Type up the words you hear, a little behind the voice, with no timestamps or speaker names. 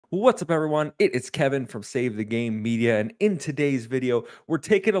What's up, everyone? It is Kevin from Save the Game Media, and in today's video, we're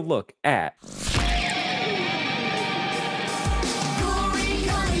taking a look at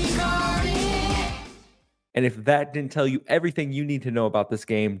and if that didn't tell you everything you need to know about this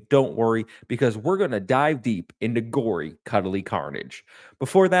game, don't worry, because we're going to dive deep into Gori, Cuddly Carnage.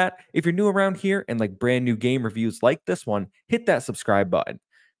 Before that, if you're new around here and like brand new game reviews like this one, hit that subscribe button.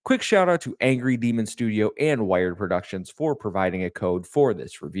 Quick shout out to Angry Demon Studio and Wired Productions for providing a code for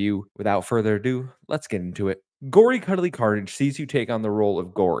this review. Without further ado, let's get into it. Gori Cuddly Carnage sees you take on the role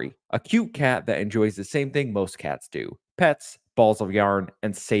of Gori, a cute cat that enjoys the same thing most cats do: pets, balls of yarn,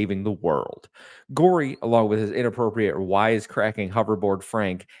 and saving the world. Gori, along with his inappropriate wisecracking hoverboard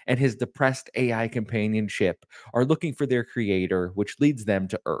Frank and his depressed AI companionship, are looking for their creator, which leads them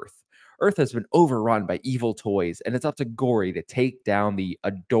to Earth. Earth has been overrun by evil toys, and it's up to Gori to take down the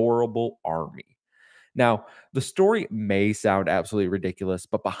adorable army. Now, the story may sound absolutely ridiculous,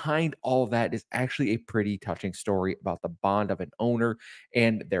 but behind all that is actually a pretty touching story about the bond of an owner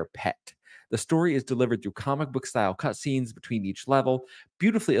and their pet. The story is delivered through comic book style cutscenes between each level,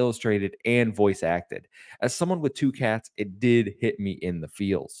 beautifully illustrated and voice acted. As someone with two cats, it did hit me in the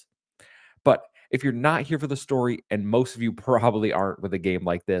feels. But if you're not here for the story, and most of you probably aren't with a game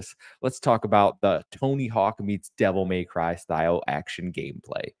like this, let's talk about the Tony Hawk meets Devil May Cry style action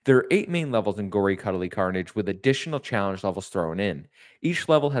gameplay. There are 8 main levels in Gori Cuddly Carnage with additional challenge levels thrown in. Each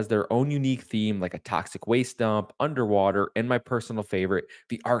level has their own unique theme, like a toxic waste dump, underwater, and my personal favorite,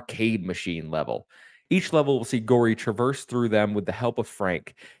 the arcade machine level. Each level will see Gori traverse through them with the help of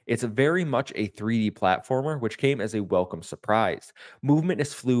Frank. It's very much a 3D platformer, which came as a welcome surprise. Movement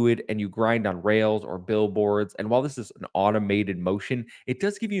is fluid and you grind on rails or billboards, and while this is an automated motion, it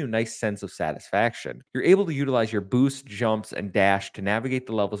does give you a nice sense of satisfaction. You're able to utilize your boost, jumps, and dash to navigate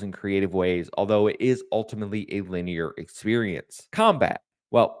the levels in creative ways, although it is ultimately a linear experience. Combat.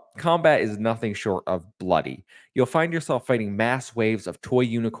 Well, combat is nothing short of bloody. You'll find yourself fighting mass waves of toy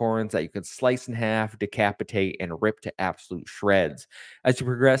unicorns that you can slice in half, decapitate, and rip to absolute shreds. As you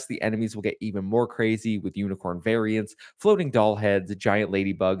progress, the enemies will get even more crazy with unicorn variants, floating doll heads, giant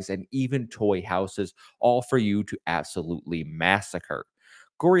ladybugs, and even toy houses, all for you to absolutely massacre.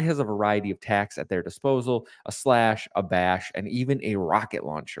 Gori has a variety of attacks at their disposal: a slash, a bash, and even a rocket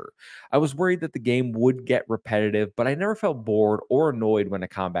launcher. I was worried that the game would get repetitive, but I never felt bored or annoyed when a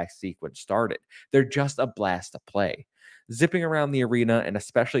combat sequence started. They're just a blast to play. Zipping around the arena and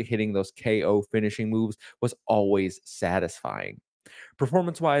especially hitting those KO finishing moves was always satisfying.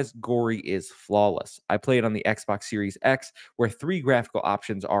 Performance wise, Gori is flawless. I played on the Xbox Series X, where 3 graphical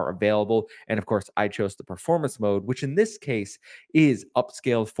options are available. And of course, I chose the performance mode, which in this case is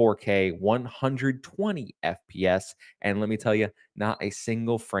upscaled 4K 120 FPS. And let me tell you, not a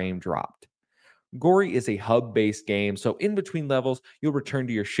single frame dropped. Gori is a hub based game, so in between levels, you'll return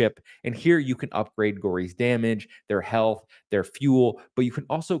to your ship, and here you can upgrade Gori's damage, their health, their fuel, but you can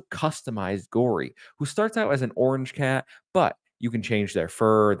also customize Gori, who starts out as an orange cat, but you can change their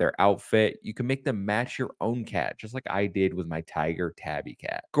fur, their outfit. You can make them match your own cat, just like I did with my tiger tabby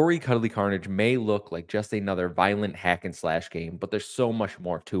cat. Gori Cuddly Carnage may look like just another violent hack and slash game, but there's so much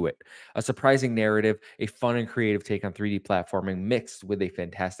more to it. A surprising narrative, a fun and creative take on 3D platforming mixed with a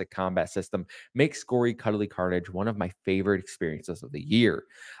fantastic combat system makes Gori Cuddly Carnage one of my favorite experiences of the year.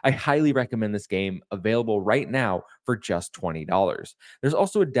 I highly recommend this game, available right now for just $20. There's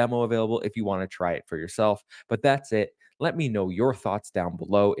also a demo available if you want to try it for yourself, but that's it. Let me know your thoughts down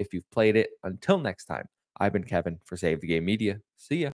below if you've played it. Until next time, I've been Kevin for Save the Game Media. See ya.